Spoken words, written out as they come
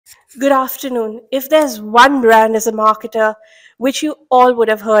Good afternoon. If there's one brand as a marketer which you all would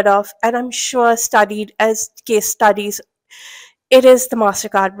have heard of, and I'm sure studied as case studies, it is the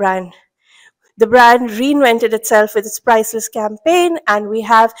MasterCard brand. The brand reinvented itself with its priceless campaign, and we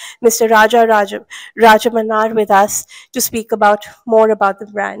have Mr. Rajamannar with us to speak about more about the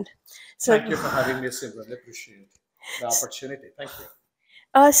brand. So, Thank you for having me, Simran. I appreciate the opportunity. Thank you.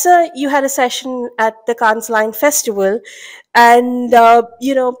 Sir, you had a session at the Cannes Line Festival, and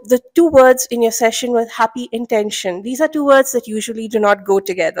the two words in your session were happy intention. These are two words that usually do not go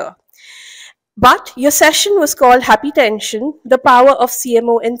together. But your session was called Happy Tension, the power of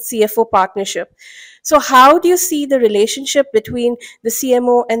CMO and CFO partnership. So, how do you see the relationship between the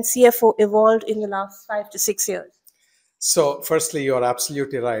CMO and CFO evolved in the last 5 to 6 years? So, firstly, you're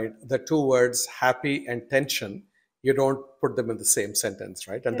absolutely right. The two words happy and tension, you don't put them in the same sentence,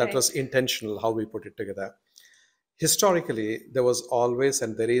 right? And that Correct. was intentional how we put it together. Historically, there was always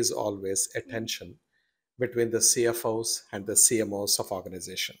and there is always a tension between the CFOs and the CMOs of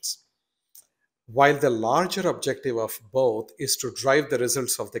organizations. While the larger objective of both is to drive the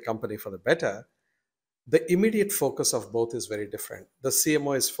results of the company for the better, the immediate focus of both is very different. The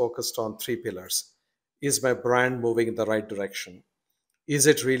CMO is focused on three pillars. Is my brand moving in the right direction? Is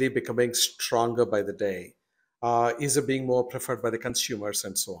it really becoming stronger by the day? Is it being more preferred by the consumers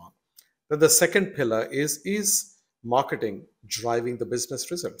and so on? Then the second pillar is marketing driving the business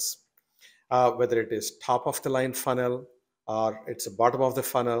results? Whether it is top of the line funnel or it's the bottom of the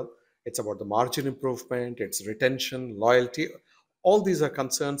funnel, it's about the margin improvement, it's retention, loyalty. All these are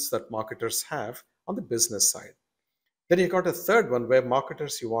concerns that marketers have on the business side. Then you got a third one where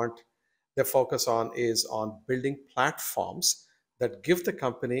marketers you want their focus on is on building platforms that give the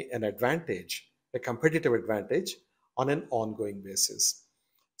company an advantage, a competitive advantage on an ongoing basis.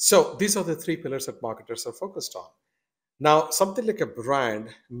 So these are the three pillars that marketers are focused on. Now, something like a brand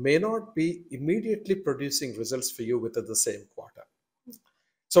may not be immediately producing results for you within the same quarter.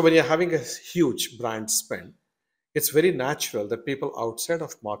 So when you're having a huge brand spend, it's very natural that people outside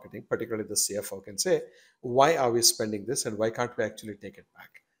of marketing, particularly the CFO, can say, why are we spending this and why can't we actually take it back?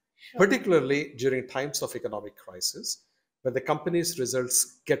 Sure. Particularly during times of economic crisis, when the company's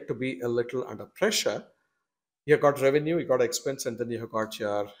results get to be a little under pressure, you've got revenue, you got expense, and then you've got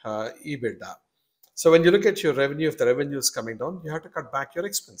your EBITDA. So when you look at your revenue, if the revenue is coming down, you have to cut back your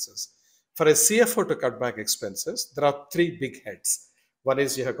expenses. For a CFO to cut back expenses, there are three big heads. One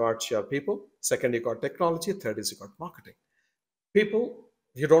is you have got your people, second you got technology, third is you got marketing. People,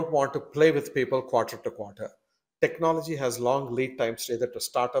 you don't want to play with people quarter to quarter. Technology has long lead times either to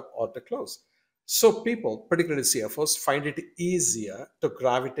start up or to close. So people, particularly CFOs, find it easier to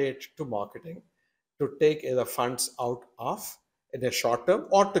gravitate to marketing, to take either funds out of in a short term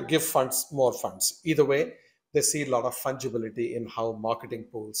or to give funds more funds. Either way, they see a lot of fungibility in how marketing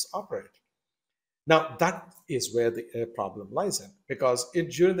pools operate. Now, that is where the problem lies in, because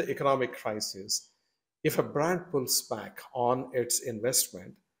during the economic crisis, if a brand pulls back on its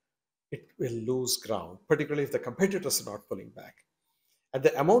investment, it will lose ground, particularly if the competitors are not pulling back. And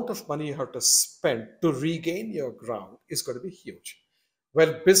the amount of money you have to spend to regain your ground is going to be huge.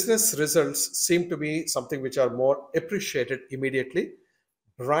 Well, business results seem to be something which are more appreciated immediately.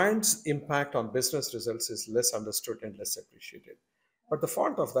 Brand's impact on business results is less understood and less appreciated. But the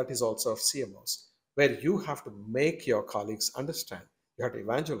fault of that is also of CMOs, where you have to make your colleagues understand. You have to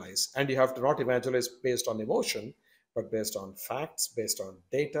evangelize, and you have to not evangelize based on emotion, but based on facts, based on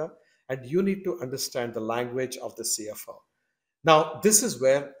data, and you need to understand the language of the CFO. Now, this is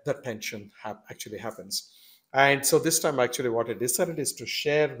where the tension actually happens. And so this time, actually, what I decided is to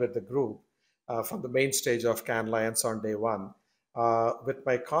share with the group from the main stage of Cannes Lions on day one with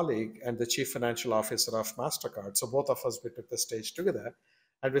my colleague and the chief financial officer of MasterCard. So both of us, we took the stage together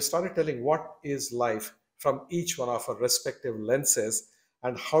and we started telling what is life from each one of our respective lenses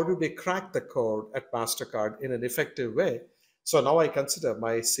and how do we crack the code at MasterCard in an effective way. So now I consider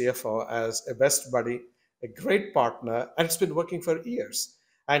my CFO as a best buddy, a great partner, and it's been working for years.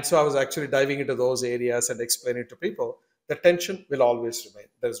 And so I was actually diving into those areas and explaining to people the tension will always remain.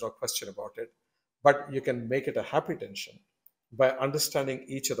 There's no question about it. But you can make it a happy tension by understanding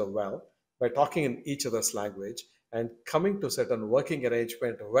each other well, by talking in each other's language, and coming to certain working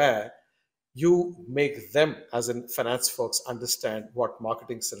arrangement where you make them as in finance folks understand what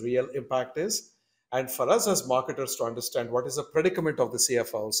marketing's real impact is, and for us as marketers to understand what is the predicament of the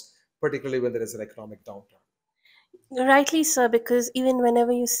CFOs, particularly when there is an economic downturn. Rightly, sir, because even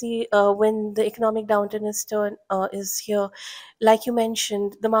whenever you see when the economic downturn is here, like you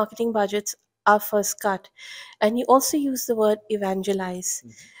mentioned, the marketing budgets are first cut, and you also use the word evangelize.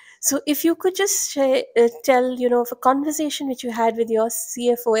 So if you could just tell, of a conversation which you had with your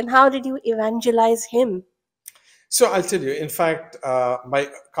CFO, and how did you evangelize him? So I'll tell you, in fact, my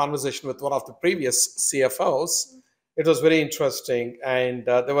conversation with one of the previous CFOs, it was very interesting. And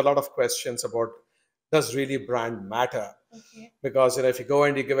there were a lot of questions about, does really brand matter? Okay. Because if you go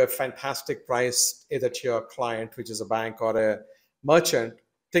and you give a fantastic price either to your client, which is a bank or a merchant,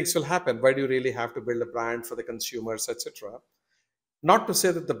 things will happen. Why do you really have to build a brand for the consumers, etc.? Not to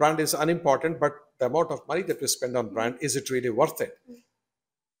say that the brand is unimportant, but the amount of money that we spend on brand, is it really worth it?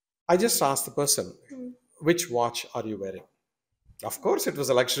 I just asked the person, which watch are you wearing? Of course, it was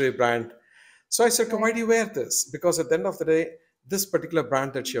a luxury brand. So I said, "Okay, why do you wear this?" Because at the end of the day, this particular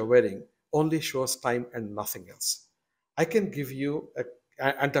brand that you're wearing only shows time and nothing else. I can give you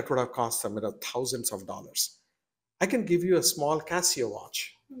and that would have cost them thousands of dollars. I can give you a small Casio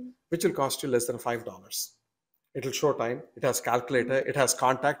watch, which will cost you less than $5. It'll show time. It has calculator. It has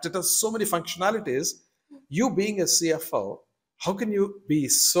contact. It has so many functionalities. You being a CFO, how can you be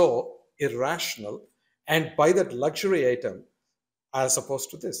so irrational and buy that luxury item as opposed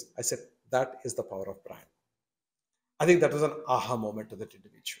to this? I said, that is the power of brand. I think that was an aha moment to that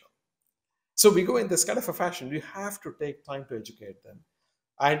individual. So we go in this kind of a fashion. You have to take time to educate them.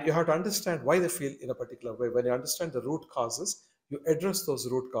 And you have to understand why they feel in a particular way. When you understand the root causes, you address those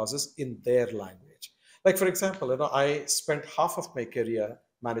root causes in their language. Like, for example, I spent half of my career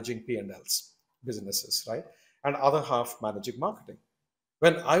managing P&Ls, businesses, right? And other half managing marketing.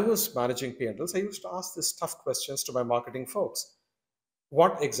 When I was managing P&Ls, I used to ask these tough questions to my marketing folks.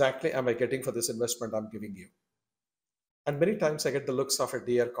 What exactly am I getting for this investment I'm giving you? And many times I get the looks of a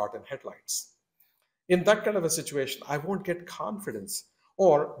deer caught in headlights. In that kind of a situation, I won't get confidence.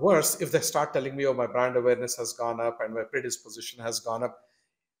 Or worse, if they start telling me, oh, my brand awareness has gone up and my predisposition has gone up.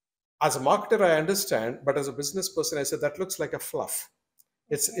 As a marketer, I understand, but as a business person, I said that looks like a fluff.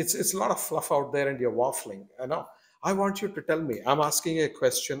 It's a lot of fluff out there and you're waffling. I want you to tell me. I'm asking a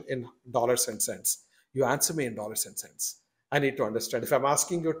question in dollars and cents. You answer me in dollars and cents. I need to understand. If I'm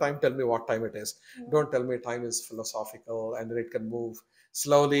asking you time, tell me what time it is. Don't tell me time is philosophical and then it can move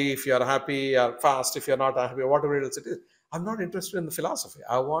slowly if you're happy or fast if you're not happy, whatever else it is. I'm not interested in the philosophy.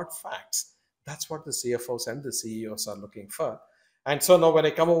 I want facts. That's what the CFOs and the CEOs are looking for. And so now when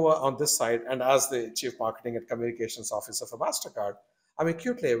I come over on this side and as the Chief Marketing and Communications Officer for MasterCard, I'm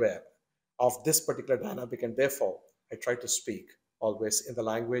acutely aware of this particular dynamic, and therefore I try to speak always in the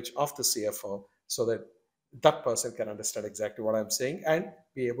language of the CFO so that that person can understand exactly what I'm saying and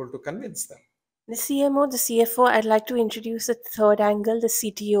be able to convince them. The CMO, the CFO, I'd like to introduce a third angle, the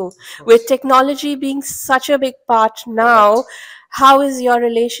CTO. Of With course. technology being such a big part now, Correct. how is your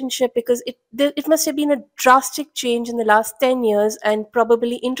relationship? Because it must have been a drastic change in the last 10 years, and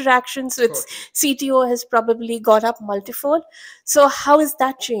probably interactions with Totally. CTO has probably gone up multifold. So, how is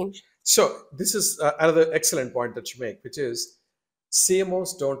that changed? So this is another excellent point that you make, which is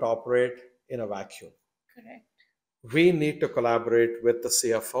CMOs don't operate in a vacuum. Correct. We need to collaborate with the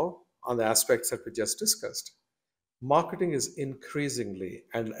CFO on the aspects that we just discussed. Marketing is increasingly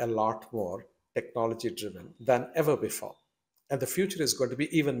and a lot more technology driven than ever before. And the future is going to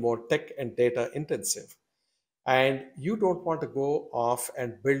be even more tech and data intensive. And you don't want to go off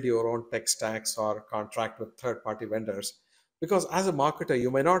and build your own tech stacks or contract with third party vendors because as a marketer,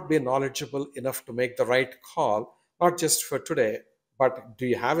 you may not be knowledgeable enough to make the right call, not just for today, but do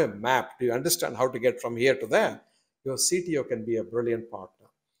you have a map? Do you understand how to get from here to there? Your CTO can be a brilliant partner.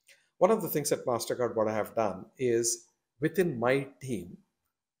 One of the things at MasterCard, what I have done is within my team,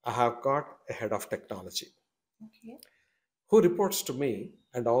 I have got a head of technology Okay. who reports to me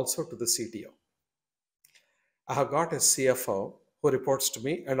and also to the CTO. I have got a CFO who reports to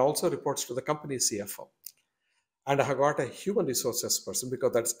me and also reports to the company CFO. And I have got a human resources person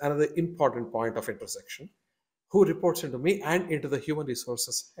because that's another important point of intersection who reports into me and into the human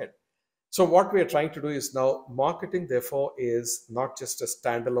resources head. So what we are trying to do is now marketing, therefore, is not just a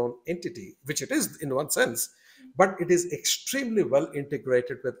standalone entity, which it is in one sense, but it is extremely well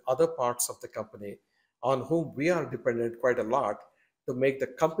integrated with other parts of the company on whom we are dependent quite a lot to make the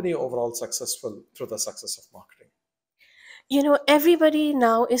company overall successful through the success of marketing. Everybody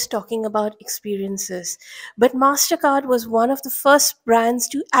now is talking about experiences, but MasterCard was one of the first brands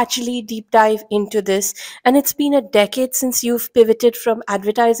to actually deep dive into this. And it's been a decade since you've pivoted from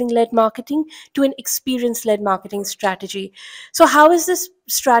advertising led marketing to an experience led marketing Correct. strategy. So, how is this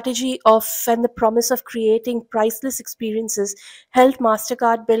strategy of and the promise of creating priceless experiences helped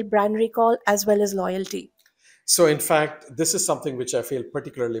MasterCard build brand recall as well as loyalty? So, in fact, this is something which I feel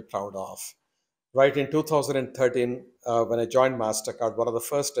particularly proud of. Right in 2013, when I joined MasterCard, one of the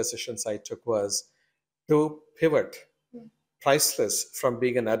first decisions I took was to pivot Priceless from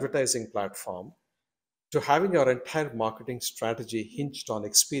being an advertising platform to having our entire marketing strategy hinged on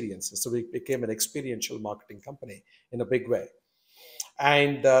experiences. So we became an experiential marketing company in a big way.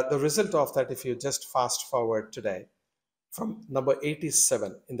 And the result of that, if you just fast forward today, from number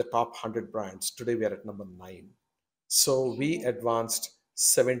 87 in the top 100 brands, today we are at number 9. So we advanced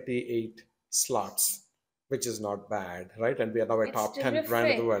 78 slots, which is not bad, right? And we are now a It's top 10 brand in the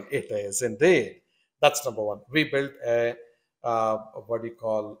terrific. world. It is indeed. That's number one. We built a what do you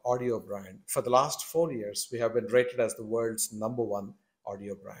call audio brand. For the last 4 years, we have been rated as the world's number one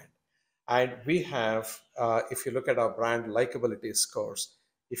audio brand. And we have, if you look at our brand likability scores,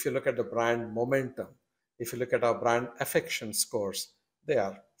 if you look at the brand momentum, if you look at our brand affection scores, they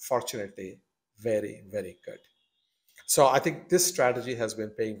are fortunately very, very good. So I think this strategy has been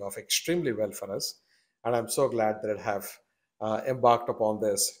paying off extremely well for us, and I'm so glad that I have embarked upon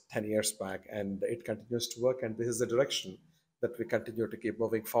this 10 years back, and it continues to work. And this is the direction that we continue to keep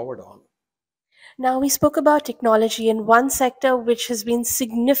moving forward on. Now, we spoke about technology, and one sector which has been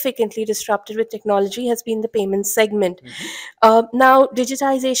significantly disrupted with technology has been the payment segment. Mhm. Now,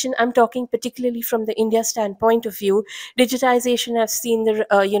 digitization, I'm talking particularly from the India standpoint of view. Digitization, I've seen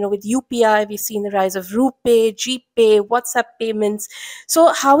with UPI, we've seen the rise of RuPay, GPay, WhatsApp payments.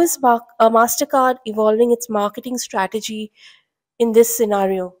 So, how is MasterCard evolving its marketing strategy in this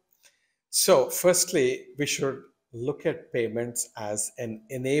scenario? So, firstly, we should look at payments as an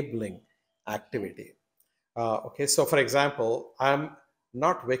enabling activity. Okay, so for example, I'm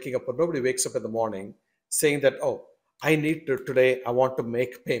not waking up, or nobody wakes up in the morning saying that, oh, I need to today, I want to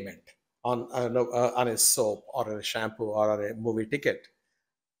make payment on no, on a soap or a shampoo or on a movie ticket.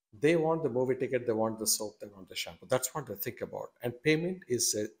 They want the movie ticket, they want the soap, they want the shampoo. That's what they think about. And payment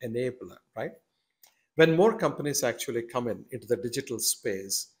is an enabler, right? When more companies actually come into the digital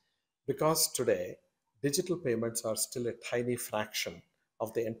space, because today digital payments are still a tiny fraction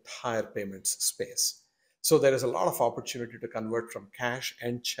of the entire payments space. So there is a lot of opportunity to convert from cash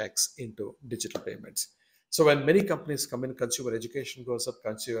and checks into digital payments. So when many companies come in, consumer education goes up,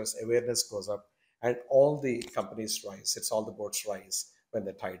 consumers awareness goes up, and all the companies rise. It's all the boats rise when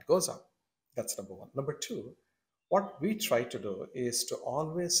the tide goes up. That's number one. Number two, what we try to do is to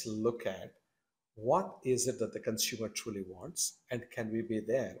always look at what is it that the consumer truly wants, and can we be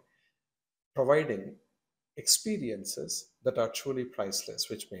there providing experiences that are truly priceless,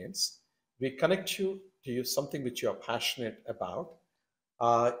 which means we connect you to you something which you are passionate about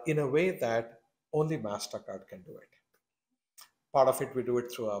in a way that only MasterCard can do it. Part of it we do it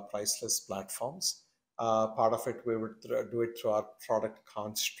through our priceless platforms. Part of it we would do it through our product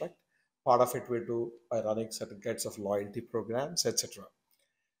construct. Part of it we do by running certain kinds of loyalty programs, etc.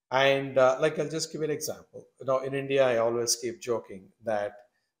 And like I'll just give you an example. In India, I always keep joking that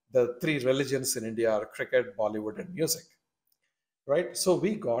the three religions in India are cricket, Bollywood, and music, right? So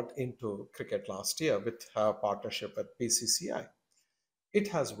we got into cricket last year with a partnership with BCCI. It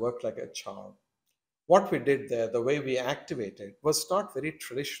has worked like a charm. What we did there, the way we activated, was not very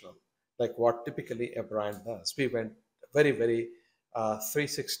traditional, like what typically a brand does. We went very, very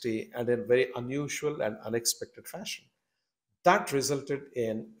 360 and in very unusual and unexpected fashion. That resulted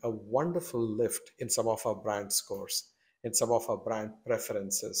in a wonderful lift in some of our brand scores, in some of our brand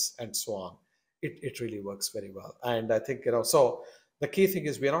preferences, and so on. It really works very well. And I think, so the key thing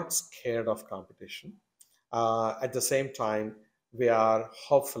is we're not scared of competition. At the same time, we are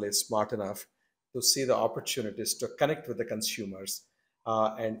hopefully smart enough to see the opportunities to connect with the consumers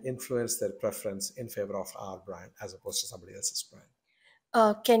and influence their preference in favor of our brand as opposed to somebody else's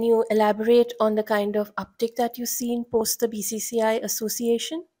brand. Can you elaborate on the kind of uptick that you've seen post the BCCI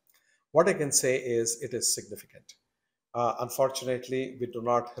association? What I can say is it is significant. Unfortunately, we do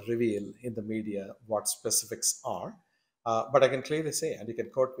not reveal in the media what specifics are, but I can clearly say, and you can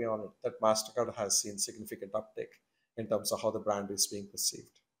quote me on it, that MasterCard has seen significant uptick in terms of how the brand is being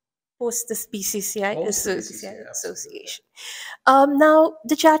perceived. Post this BCCI Post the BCCI, absolutely. association. Now,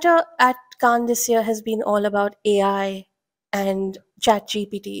 the chatter at Cannes this year has been all about AI and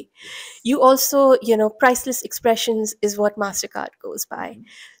ChatGPT. Yes. You also, priceless expressions is what MasterCard goes by. Mhm.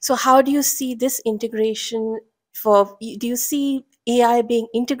 So, how do you see this integration do you see AI being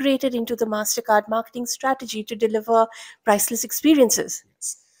integrated into the MasterCard marketing strategy to deliver priceless experiences?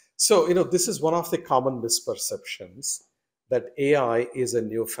 Yes. So, this is one of the common misperceptions that AI is a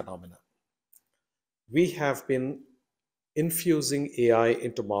new phenomenon. We have been infusing AI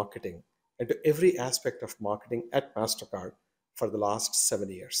into marketing, into every aspect of marketing at MasterCard for the last 7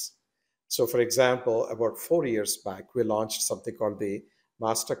 years. So, for example, about 4 years back, we launched something called the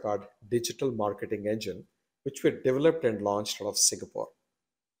MasterCard Digital Marketing Engine, which we developed and launched out of Singapore.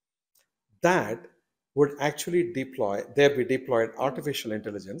 That would actually deploy, there be deployed artificial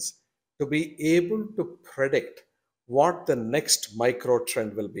intelligence to be able to predict what the next micro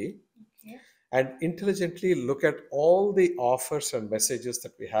trend will be and intelligently look at all the offers and messages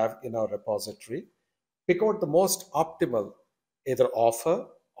that we have in our repository, pick out the most optimal either offer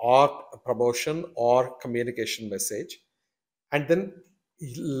or a promotion or communication message, and then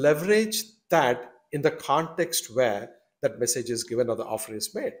leverage that in the context where that message is given or the offer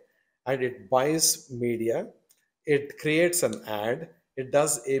is made. And it buys media, it creates an ad, it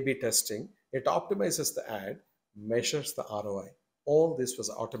does A B testing, it optimizes the ad, measures the ROI. All this was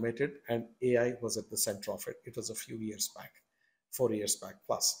automated and AI was at the center of it. It was a few years back, 4 years back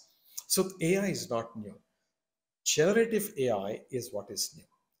plus. So AI is not new. Generative AI is what is new.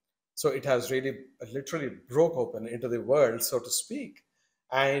 So it has really literally broke open into the world, so to speak.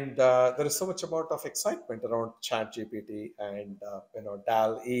 And there is so much amount of excitement around Chat GPT and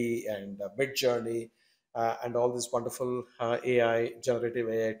DAL E and Midjourney and all these wonderful AI generative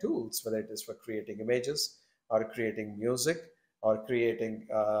AI tools, whether it is for creating images or creating music or creating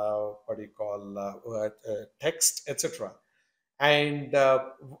what do you call text, etc. And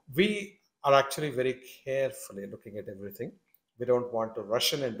we are actually very carefully looking at everything. We don't want to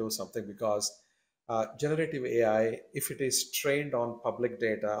rush in and do something because generative AI, if it is trained on public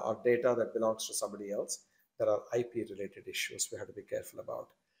data or data that belongs to somebody else, there are IP related issues we have to be careful about.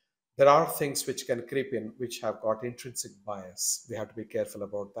 There are things which can creep in which have got intrinsic bias. We have to be careful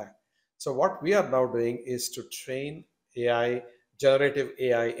about that. So what we are now doing is to train AI, generative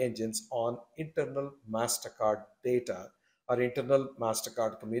AI engines on internal MasterCard data or internal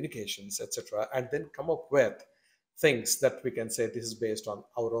MasterCard communications, etc., and then come up with things that we can say this is based on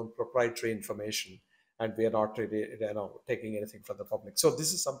our own proprietary information and we are not really taking anything from the public. So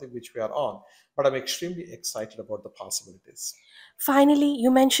this is something which we are on, but I'm extremely excited about the possibilities. Finally,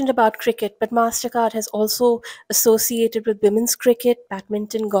 you mentioned about cricket, but MasterCard has also associated with women's cricket,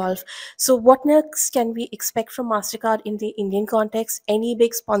 badminton, golf. So, what next can we expect from MasterCard in the Indian context? Any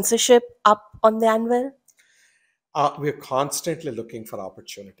big sponsorship up on the anvil? We're constantly looking for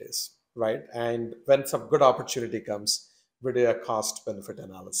opportunities, right? And when some good opportunity comes, we do a cost benefit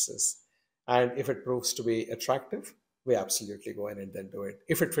analysis. And if it proves to be attractive, we absolutely go in and then do it.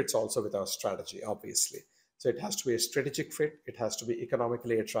 If it fits also with our strategy, obviously. So it has to be a strategic fit, it has to be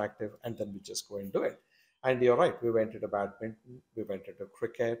economically attractive, and then we just go and do it. And you're right, we went into badminton, we went into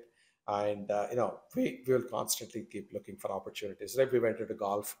cricket, and we will constantly keep looking for opportunities. Right? We went into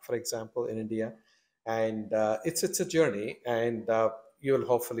golf, for example, in India, and it's a journey, and you will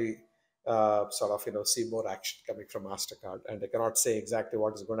hopefully sort of see more action coming from Mastercard. And I cannot say exactly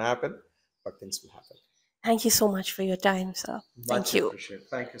what is going to happen, but things will happen. Thank you so much for your time, sir. Thank Much you. appreciated.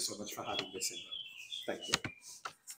 Thank you so much for having this in. Thank you.